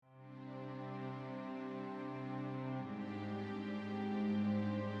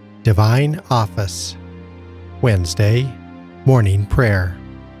Divine Office, Wednesday, Morning Prayer.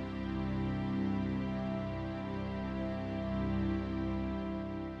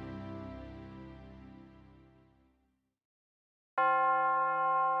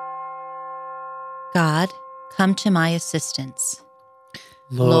 God, come to my assistance.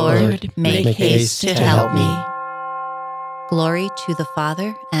 Lord, make haste to help me. Glory to the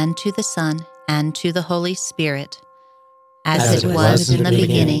Father, and to the Son, and to the Holy Spirit, as it was in the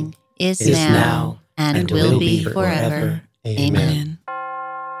beginning, is now, and will be forever. Amen.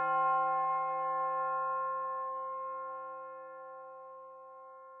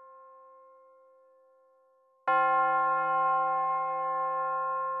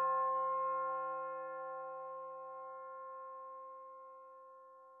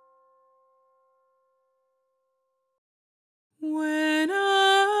 When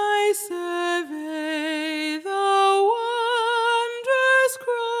I survey the wondrous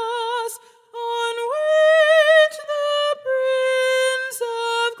cross on which the Prince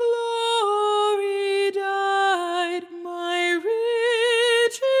of Glory died, my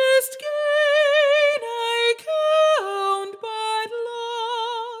richest gain I count but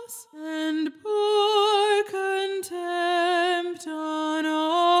loss, and pour contempt on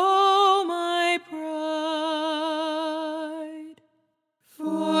all my pride.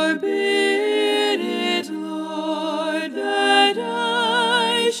 Forbid it, Lord, that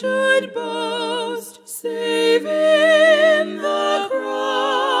I should boast, save in the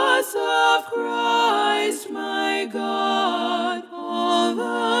cross of Christ my God. All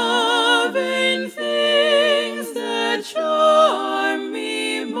the vain things that charm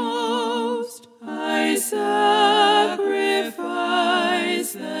me most, I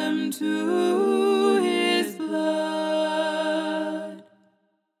sacrifice them to His blood.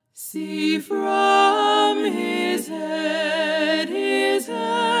 See from His head, His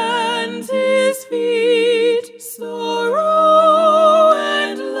hands, His feet, sorrow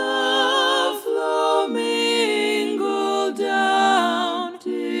and love flow mingled down.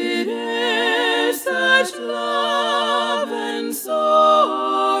 Did e'er such love and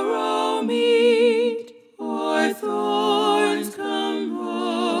sorrow meet, or thorns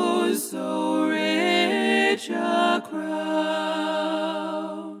compose so rich a crown?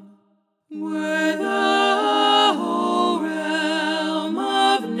 Were the whole realm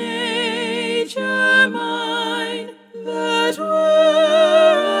of nature mine, that were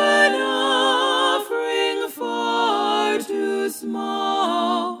an offering far too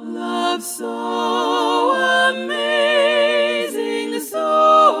small. Love so amazing,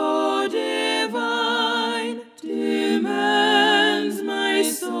 so divine, demands my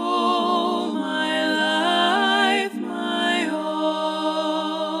soul, my life, my all.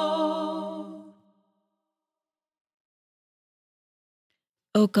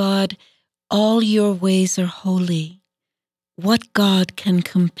 O God, all your ways are holy. What God can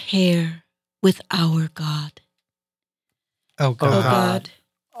compare with our God? O O God,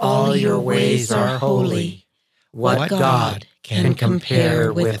 all your ways are holy. What God can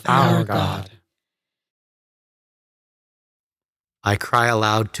compare with our God? I cry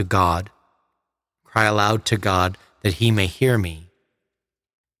aloud to God that He may hear me.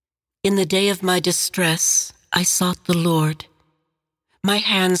 In the day of my distress, I sought the Lord. My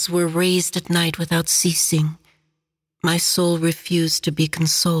hands were raised at night without ceasing. My soul refused to be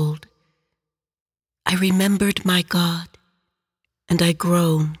consoled. I remembered my God, and I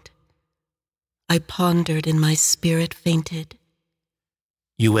groaned. I pondered, and my spirit fainted.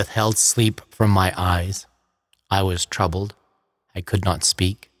 You withheld sleep from my eyes. I was troubled. I could not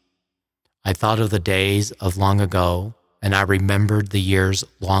speak. I thought of the days of long ago, and I remembered the years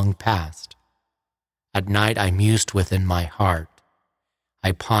long past. At night I mused within my heart.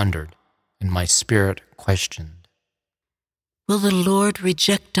 I pondered, and my spirit questioned. Will the Lord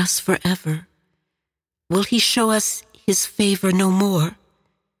reject us forever? Will He show us His favor no more?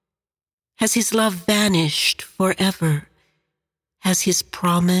 Has His love vanished forever? Has His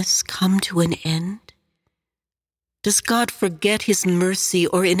promise come to an end? Does God forget His mercy,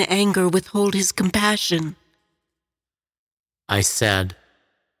 or in anger withhold His compassion? I said,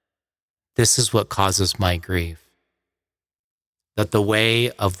 this is what causes my grief, that the way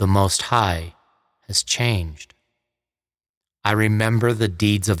of the Most High has changed. I remember the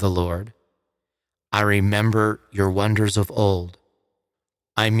deeds of the Lord. I remember your wonders of old.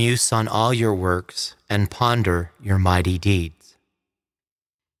 I muse on all your works and ponder your mighty deeds.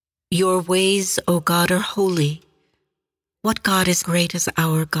 Your ways, O God, are holy. What God is great as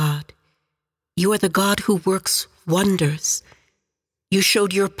our God? You are the God who works wonders. You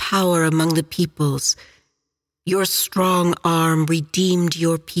showed your power among the peoples. Your strong arm redeemed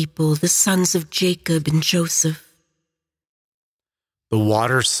your people, the sons of Jacob and Joseph. The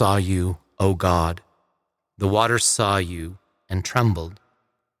waters saw you, O God. The waters saw you and trembled.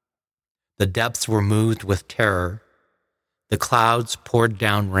 The depths were moved with terror. The clouds poured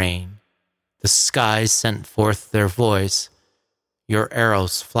down rain. The skies sent forth their voice. Your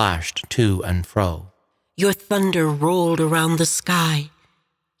arrows flashed to and fro. Your thunder rolled around the sky.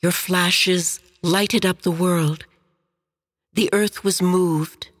 Your flashes lighted up the world. The earth was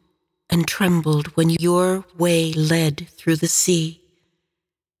moved and trembled when your way led through the sea,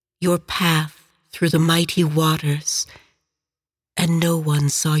 your path through the mighty waters, and no one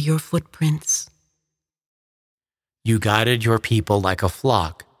saw your footprints. You guided your people like a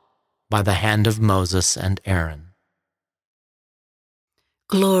flock by the hand of Moses and Aaron.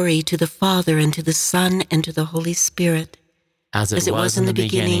 Glory to the Father, and to the Son, and to the Holy Spirit, As it was in the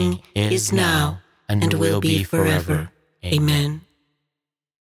beginning, is now, and will be forever. Amen.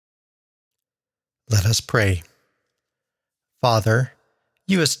 Let us pray. Father,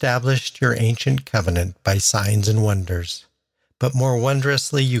 you established your ancient covenant by signs and wonders, but more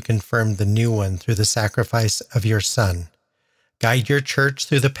wondrously you confirmed the new one through the sacrifice of your Son. Guide your church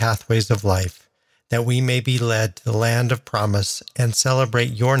through the pathways of life, that we may be led to the land of promise and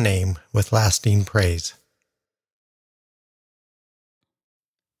celebrate your name with lasting praise.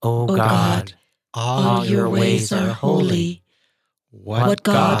 O God, all your ways are holy. What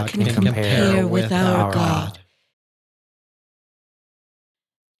God can compare with our God?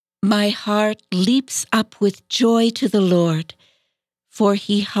 My heart leaps up with joy to the Lord, for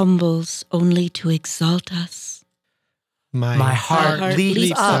he humbles only to exalt us. My heart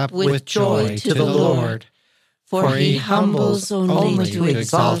leaps up with joy to the Lord, for he humbles only to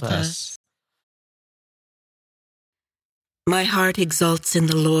exalt us. My heart exalts in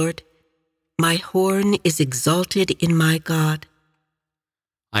the Lord. My horn is exalted in my God.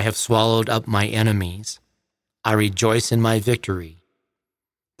 I have swallowed up my enemies. I rejoice in my victory.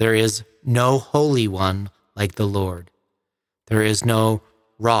 There is no Holy One like the Lord. There is no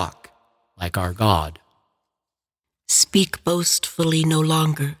rock like our God. Speak boastfully no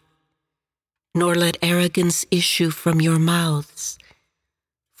longer, nor let arrogance issue from your mouths.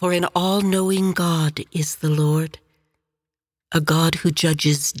 For an all-knowing God is the Lord, a God who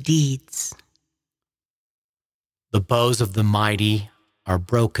judges deeds. The bows of the mighty are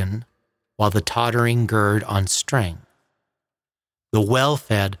broken, while the tottering gird on strength. The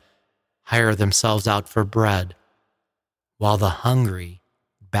well-fed hire themselves out for bread, while the hungry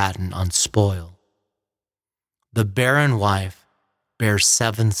batten on spoil. The barren wife bears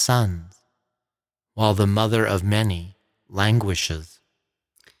 7 sons, while the mother of many languishes.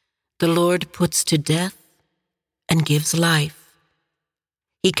 The Lord puts to death and gives life.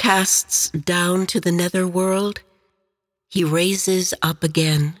 He casts down to the nether world. He raises up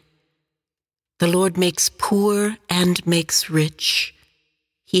again. The Lord makes poor and makes rich.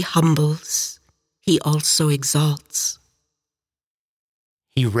 He humbles. He also exalts.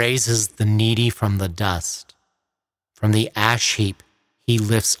 He raises the needy from the dust. From the ash heap he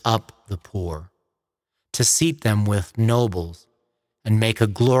lifts up the poor, to seat them with nobles and make a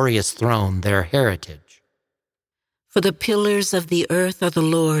glorious throne their heritage. For the pillars of the earth are the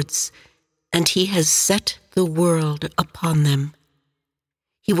Lord's, and he has set the world upon them.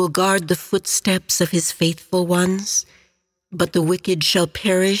 He will guard the footsteps of his faithful ones, but the wicked shall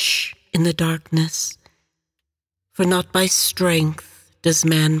perish in the darkness. For not by strength does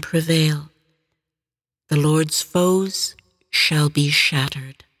man prevail. The Lord's foes shall be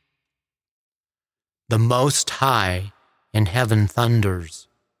shattered. The Most High in heaven thunders.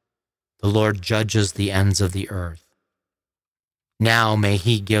 The Lord judges the ends of the earth. Now may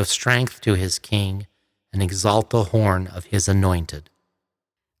he give strength to his king and exalt the horn of his anointed.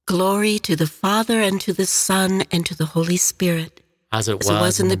 Glory to the Father, and to the Son, and to the Holy Spirit. As it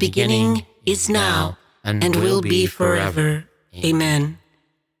was in the beginning, is now, and will be forever. Amen.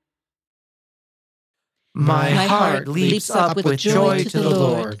 My heart leaps up with joy to the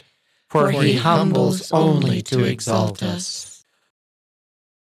Lord, for he humbles only to exalt us.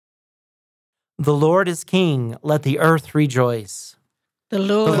 The Lord is King, let the earth rejoice. The The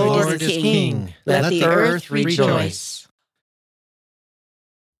Lord is King, let the earth rejoice.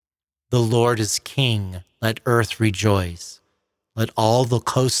 The Lord is King, let earth rejoice. Let all the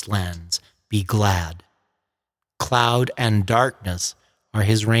coastlands be glad. Cloud and darkness are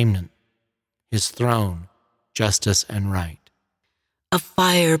his raiment, his throne, justice and right. A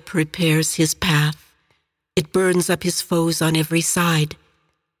fire prepares his path. It burns up his foes on every side.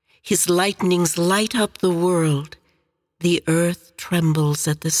 His lightnings light up the world. The earth trembles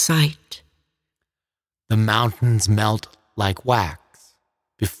at the sight. The mountains melt like wax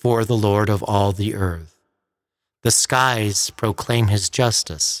before the Lord of all the earth. The skies proclaim his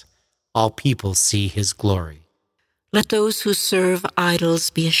justice. All people see his glory. Let those who serve idols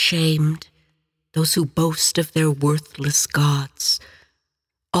be ashamed, those who boast of their worthless gods.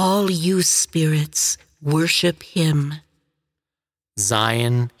 All you spirits, worship him.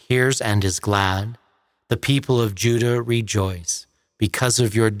 Zion hears and is glad. The people of Judah rejoice because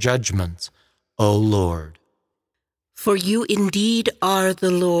of your judgments, O Lord. For you indeed are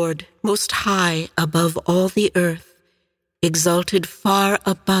the Lord, most high above all the earth, exalted far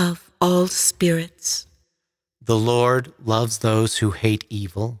above all spirits. The Lord loves those who hate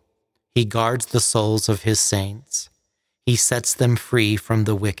evil. He guards the souls of his saints. He sets them free from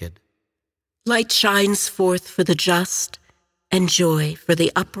the wicked. Light shines forth for the just, and joy for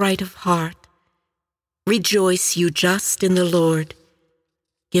the upright of heart. Rejoice, you just, in the Lord.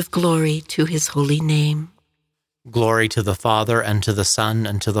 Give glory to his holy name. Glory to the Father, and to the Son,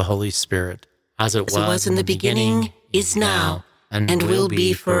 and to the Holy Spirit, as it was in the beginning, is now, and will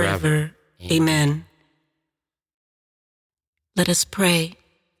be forever. Amen. Let us pray.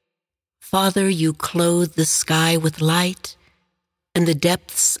 Father, you clothe the sky with light, and the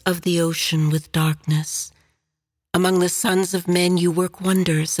depths of the ocean with darkness. Among the sons of men you work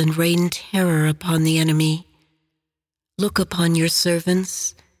wonders and rain terror upon the enemy. Look upon your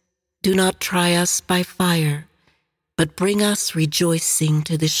servants. Do not try us by fire, but bring us rejoicing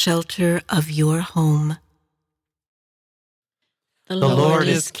to the shelter of your home. The Lord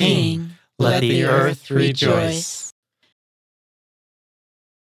is King. Let the earth rejoice.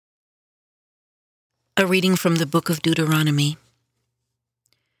 A reading from the book of Deuteronomy.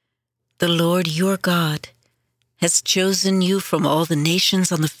 The Lord your God has chosen you from all the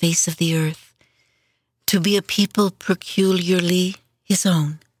nations on the face of the earth to be a people peculiarly his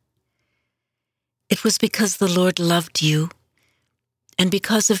own. It was because the Lord loved you, and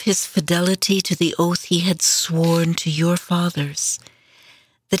because of his fidelity to the oath he had sworn to your fathers,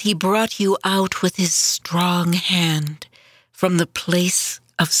 that he brought you out with his strong hand from the place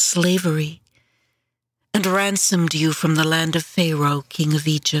of slavery, and ransomed you from the land of Pharaoh, king of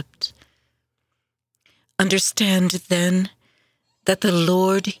Egypt. Understand, then, that the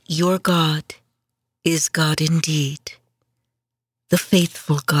Lord your God is God indeed, the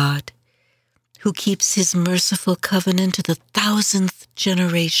faithful God, who keeps his merciful covenant to the 1,000th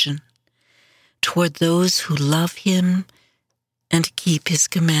generation toward those who love him and keep his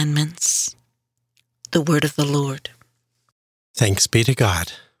commandments. The word of the Lord. Thanks be to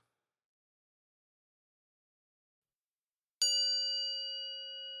God.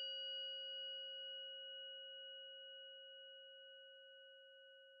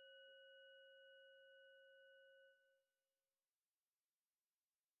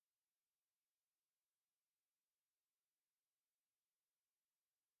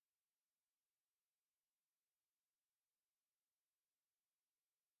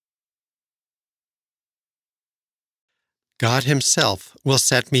 God himself will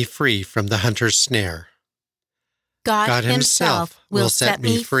set me free from the hunter's snare. God himself will set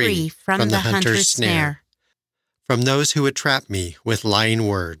me free from the hunter's snare, from those who would trap me with lying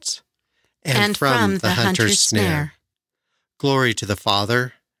words, and from the hunter's snare. Glory to the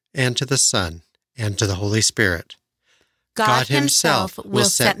Father, and to the Son, and to the Holy Spirit. God himself will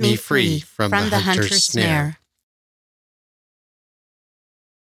set me free from the hunter's snare.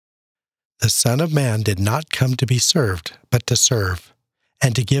 The Son of Man did not come to be served, but to serve,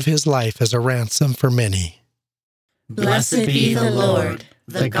 and to give his life as a ransom for many. Blessed be the Lord,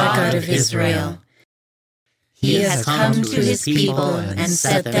 the God of Israel. He has come to his people and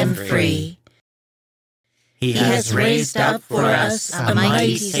set them free. He has raised up for us a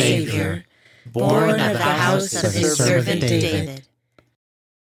mighty Savior, born of the house of his servant David.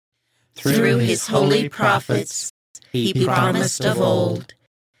 Through his holy prophets, he promised of old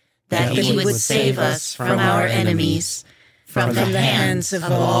that he would save us from our enemies, from the hands of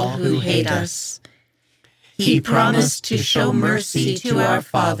all who hate us. He promised to show mercy to our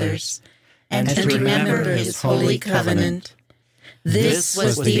fathers and to remember his holy covenant. This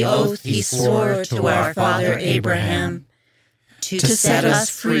was the oath he swore to our father Abraham, to set us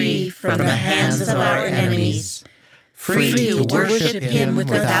free from the hands of our enemies, free to worship him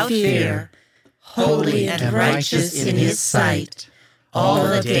without fear, holy and righteous in his sight, all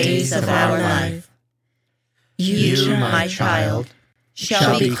the days of our life. You, my child,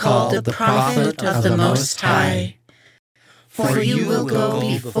 shall be called the prophet of the Most High, for you will go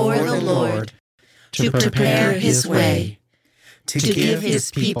before the Lord to prepare his way, to give his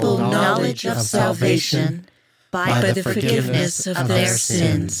people knowledge of salvation by the forgiveness of their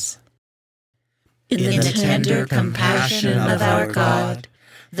sins. in the tender compassion of our God,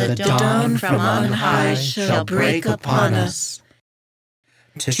 the dawn from on high shall break upon us,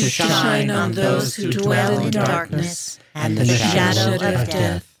 to shine on those who dwell in darkness and the shadow of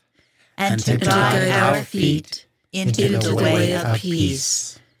death, and to guide our feet into the way of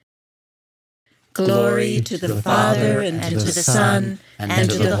peace. Glory to the Father, and to the Son, and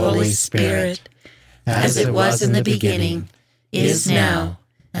to the Holy Spirit, as it was in the beginning, is now,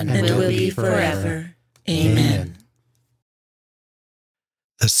 and will be forever. Amen.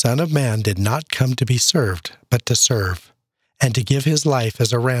 The Son of Man did not come to be served, but to serve, and to give his life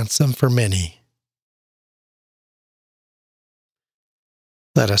as a ransom for many.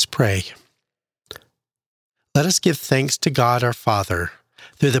 Let us pray. Let us give thanks to God our Father.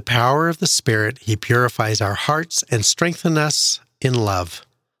 Through the power of the Spirit, he purifies our hearts and strengthens us in love.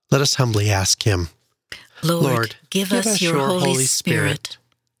 Let us humbly ask him. Lord, give us your Holy Spirit.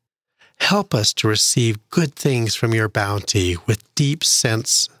 Help us to receive good things from your bounty with deep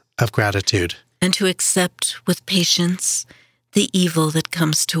sense of gratitude, And to accept with patience the evil that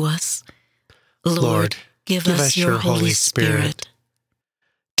comes to us. Lord, give us your Holy Spirit.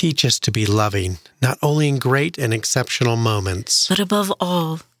 Teach us to be loving, not only in great and exceptional moments, But above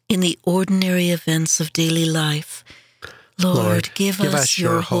all, in the ordinary events of daily life. Lord, give us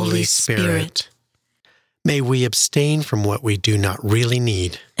your Holy Spirit. May we abstain from what we do not really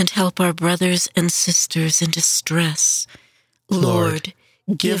need. And help our brothers and sisters in distress. Lord,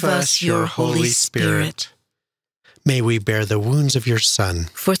 give us your Holy Spirit. May we bear the wounds of your Son.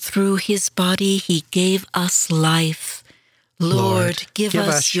 For through his body he gave us life. Lord, give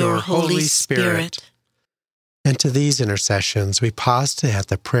us your Holy Spirit. And to these intercessions, we pause to add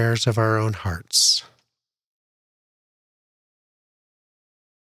the prayers of our own hearts.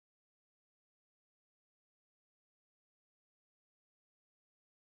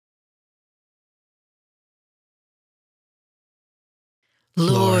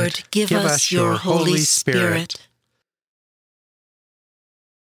 Lord, give us your Holy Spirit.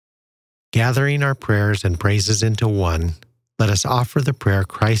 Gathering our prayers and praises into one, let us offer the prayer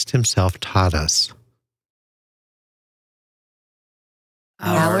Christ himself taught us.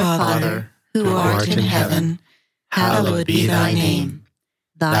 Our Father, who art in heaven, hallowed be thy name.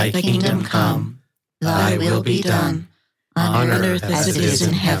 Thy kingdom come, thy will be done, on earth as it is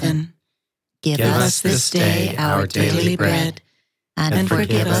in heaven. Give us this day our daily bread, and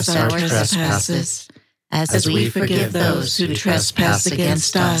forgive us our trespasses, as we forgive those who trespass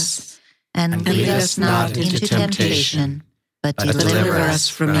against us. And lead us not into temptation, but deliver us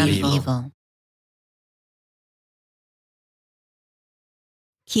from evil.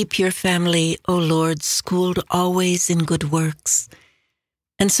 Keep your family, O Lord, schooled always in good works,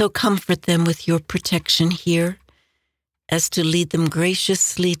 and so comfort them with your protection here, as to lead them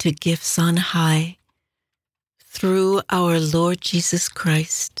graciously to gifts on high. Through our Lord Jesus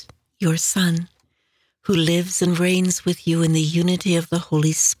Christ, your Son, who lives and reigns with you in the unity of the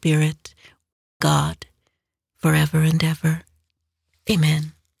Holy Spirit, God, forever and ever.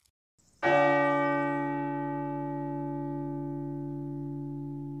 Amen.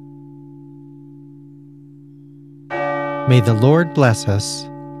 May the Lord bless us,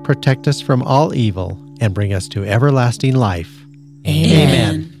 protect us from all evil, and bring us to everlasting life.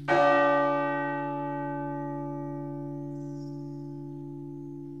 Amen.